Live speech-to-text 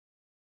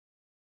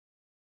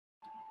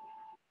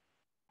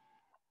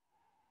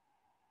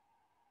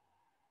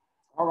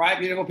All right,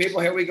 beautiful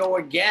people, here we go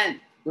again.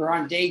 We're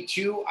on day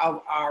 2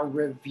 of our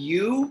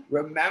review.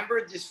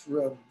 Remember, this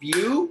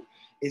review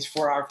is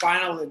for our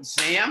final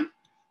exam.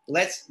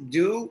 Let's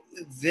do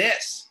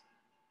this.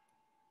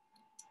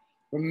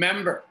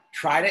 Remember,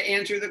 try to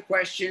answer the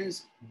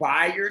questions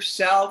by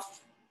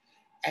yourself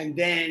and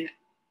then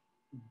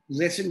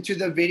listen to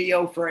the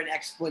video for an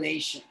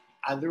explanation.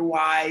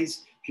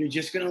 Otherwise, if you're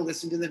just going to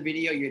listen to the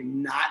video, you're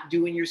not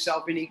doing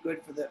yourself any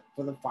good for the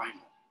final.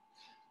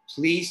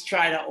 Please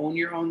try to own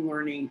your own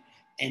learning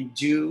and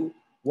do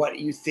what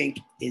you think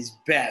is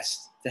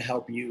best to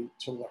help you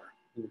to learn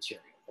the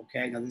material.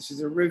 Okay, now this is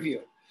a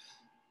review.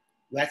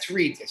 Let's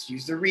read this.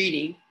 Use the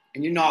reading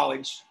and your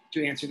knowledge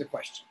to answer the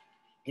question.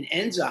 An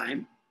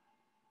enzyme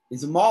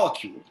is a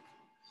molecule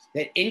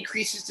that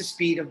increases the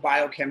speed of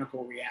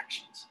biochemical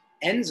reactions.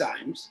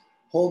 Enzymes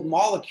hold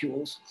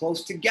molecules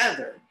close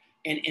together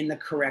and in the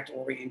correct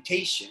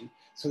orientation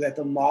so that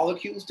the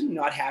molecules do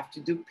not have to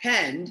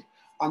depend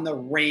on the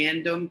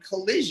random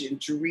collision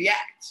to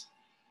react.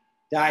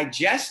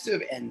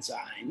 Digestive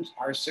enzymes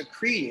are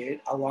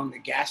secreted along the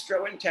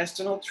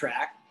gastrointestinal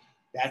tract,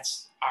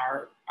 that's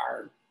our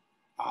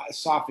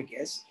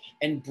esophagus,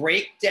 and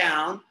break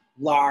down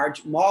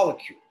large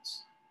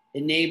molecules,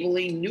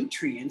 enabling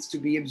nutrients to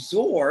be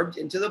absorbed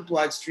into the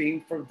bloodstream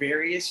for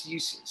various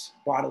uses,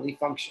 bodily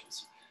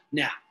functions.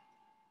 Now,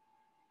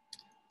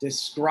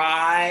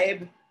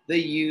 describe the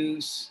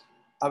use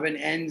of an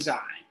enzyme,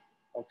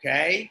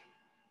 okay?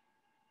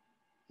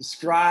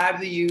 Describe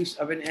the use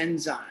of an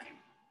enzyme.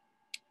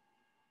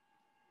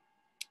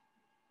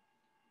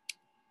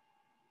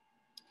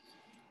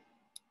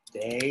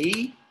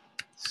 They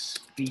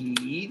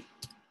speed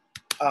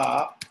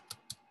up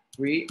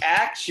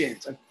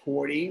reactions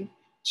according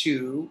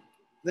to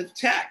the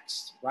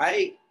text,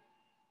 right?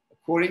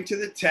 According to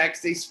the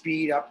text, they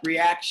speed up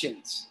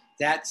reactions.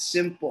 That's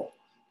simple,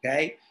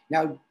 okay?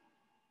 Now,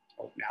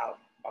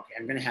 okay,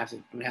 I'm gonna have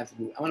to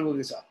move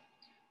this up.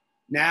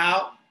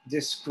 Now,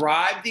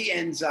 describe the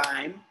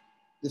enzyme.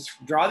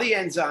 Draw the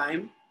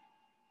enzyme.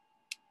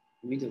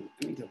 Let me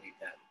delete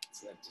that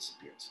so that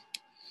disappears.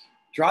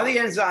 Draw the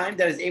enzyme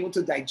that is able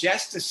to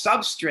digest the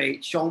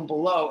substrate shown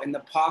below and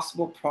the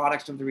possible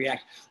products of the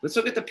reaction. Let's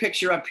look at the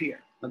picture up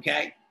here,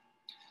 okay?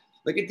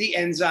 Look at the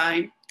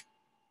enzyme,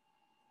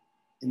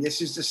 and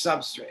this is the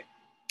substrate.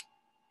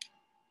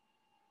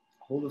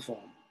 Hold the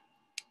phone.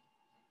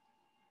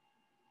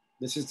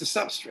 This is the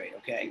substrate,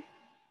 okay?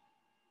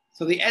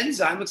 So the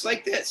enzyme looks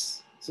like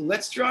this. So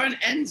let's draw an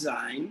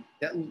enzyme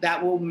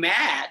that will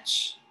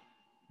match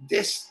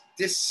this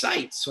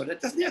site. So that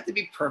doesn't have to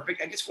be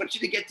perfect. I just want you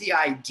to get the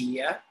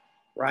idea,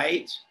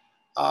 right,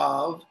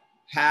 of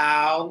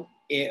how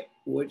it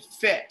would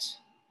fit.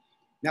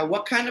 Now,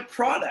 what kind of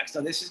products?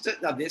 Now, this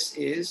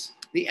is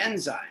the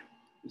enzyme.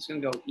 I'm just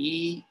going to go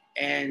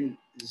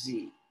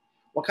E-N-Z.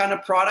 What kind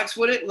of products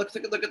would it look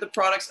at the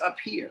products up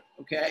here,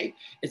 okay?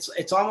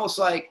 It's almost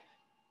like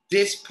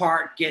this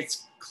part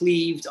gets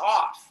cleaved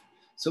off.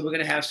 So we're going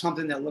to have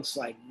something that looks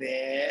like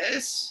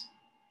this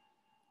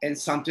and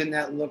something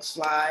that looks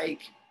like,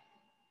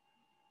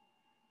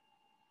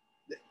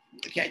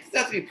 okay, it doesn't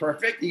have to be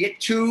perfect. You get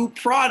 2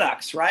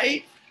 products,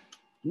 right?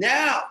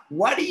 Now,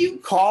 what do you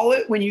call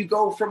it when you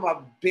go from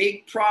a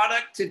big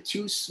product to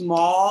 2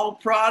 small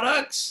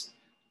products?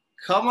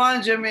 Come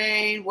on,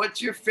 Jermaine,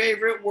 what's your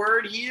favorite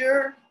word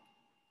here?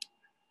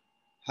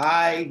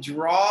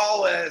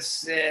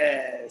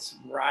 Hydrolysis.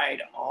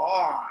 Right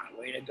on.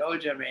 Way to go,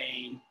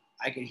 Jermaine.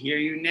 I can hear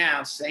you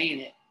now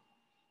saying it.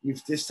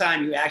 This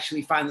time you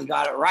actually finally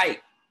got it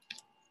right.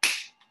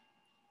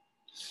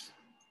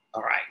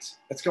 All right,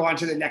 let's go on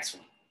to the next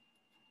one.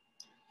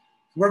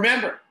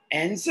 Remember,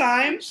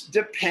 enzymes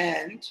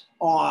depend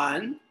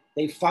on,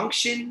 their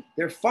function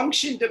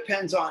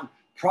depends on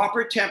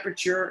proper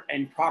temperature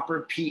and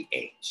proper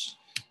pH.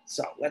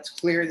 So let's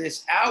clear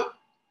this out.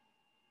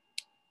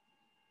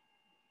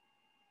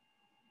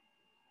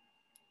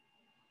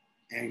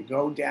 And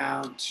go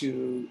down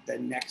to the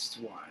next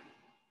one.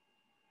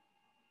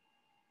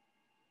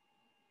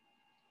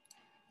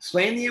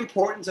 Explain the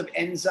importance of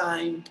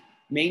enzyme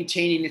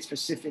maintaining its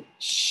specific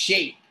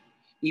shape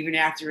even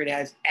after it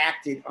has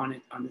acted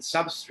on the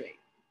substrate,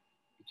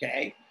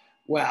 okay?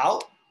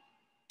 Well,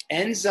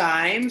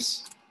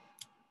 enzymes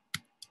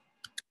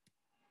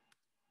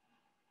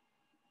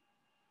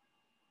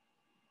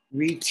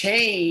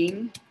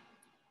retain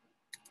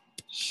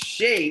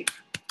shape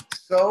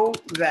so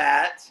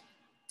that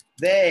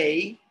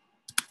they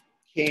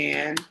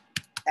can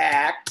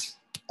act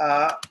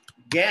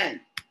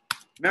again.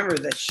 Remember,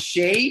 the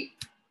shape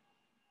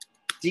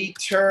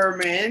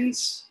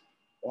determines,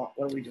 what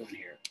are we doing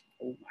here?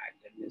 Oh my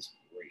goodness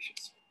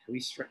gracious. Can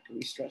we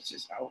stretch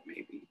this out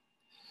maybe?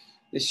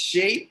 The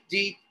shape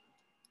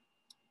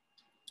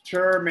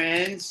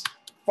determines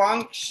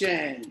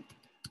function.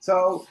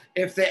 So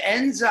if the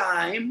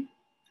enzyme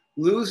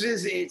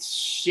loses its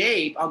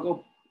shape,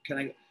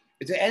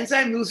 if the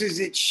enzyme loses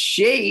its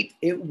shape,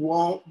 it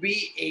won't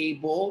be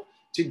able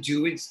to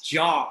do its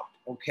job,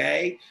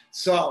 okay?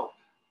 So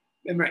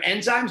remember,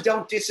 enzymes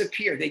don't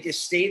disappear. They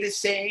just stay the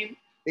same.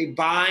 They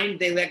bind,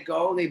 they let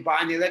go, they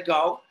bind, they let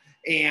go.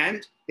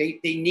 And they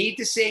need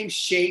the same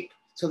shape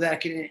so that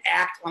it can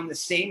act on the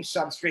same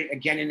substrate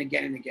again and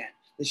again and again.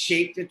 The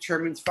shape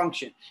determines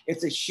function. If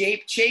the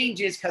shape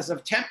changes because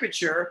of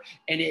temperature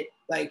and it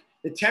like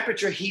the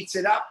temperature heats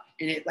it up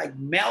and it like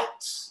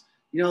melts,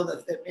 you know,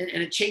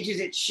 and it changes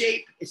its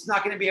shape, it's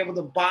not going to be able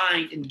to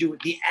bind and do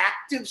it. The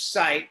active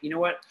site, you know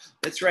what?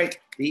 Let's write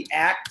the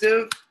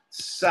active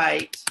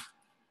site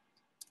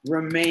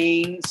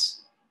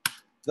remains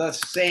the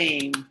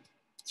same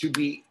to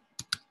be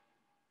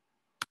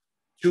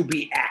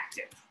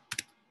active.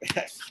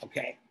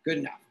 Okay, good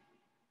enough.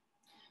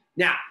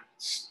 Now,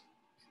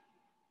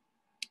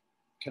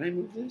 can I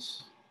move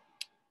this?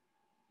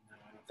 No,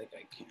 I don't think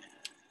I can.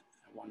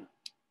 I want to.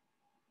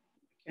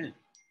 I can.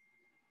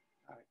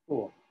 All right,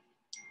 cool.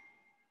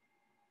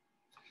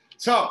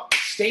 So,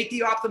 state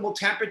the optimal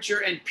temperature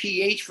and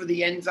pH for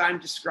the enzyme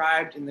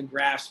described in the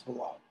graphs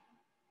below.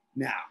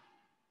 Now,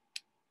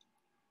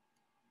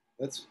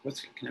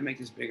 can I make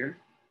this bigger?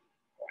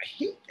 Oh, I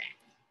hate that.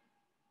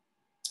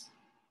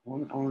 I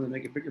want to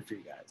make it bigger for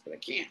you guys, but I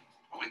can't.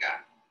 Oh my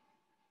God.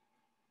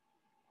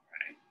 All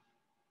right.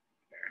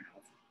 Fair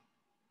enough.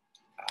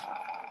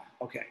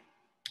 Okay.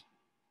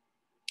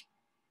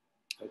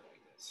 Look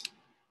like this.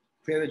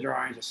 Clear the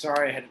drawings.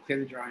 Sorry, I had to clear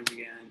the drawings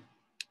again.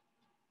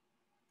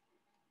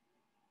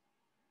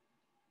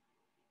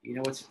 You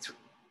know what's it?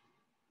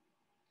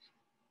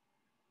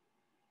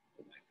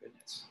 Oh my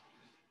goodness.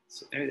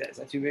 So maybe is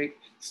that too big?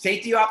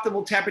 State the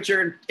optimal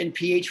temperature and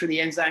pH for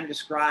the enzyme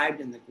described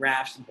in the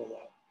graphs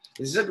below.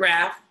 This is a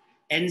graph.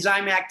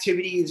 Enzyme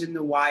activity is in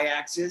the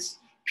y-axis.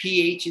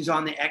 pH is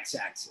on the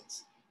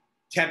x-axis.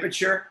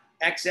 Temperature,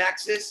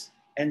 x-axis.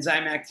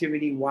 Enzyme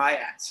activity,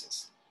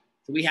 y-axis.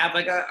 So we have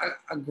like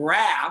a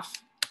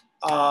graph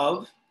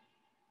of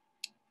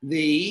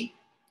the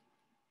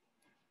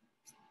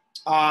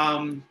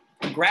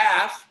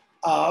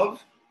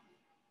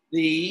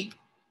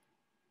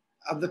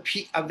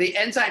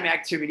enzyme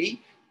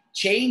activity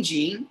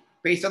changing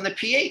based on the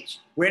pH.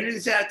 When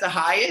is it at the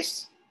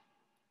highest?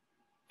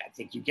 I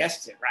think you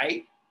guessed it,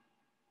 right?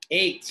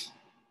 8.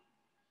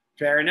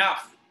 Fair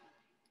enough.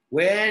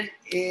 When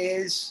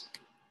is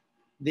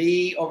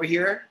the, over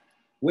here,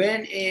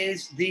 when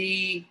is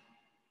the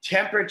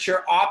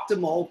temperature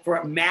optimal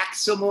for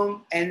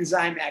maximum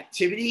enzyme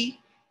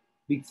activity?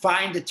 We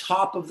find the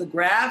top of the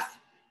graph,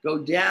 go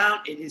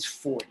down, it is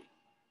 40,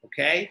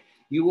 okay?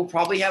 You will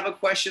probably have a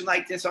question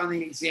like this on the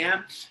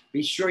exam.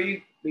 Be sure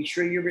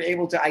you're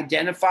able to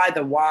identify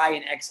the y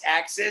and x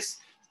axis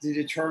to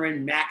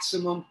determine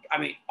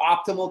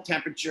optimal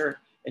temperature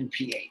and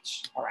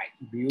pH. All right,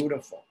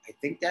 beautiful. I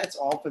think that's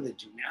all for the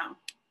do now.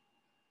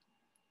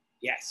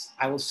 Yes,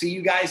 I will see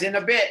you guys in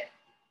a bit.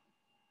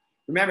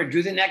 Remember,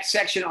 do the next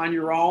section on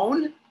your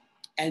own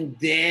and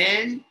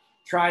then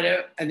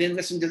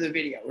listen to the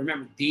video.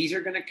 Remember, these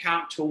are going to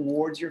count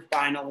towards your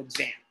final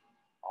exam.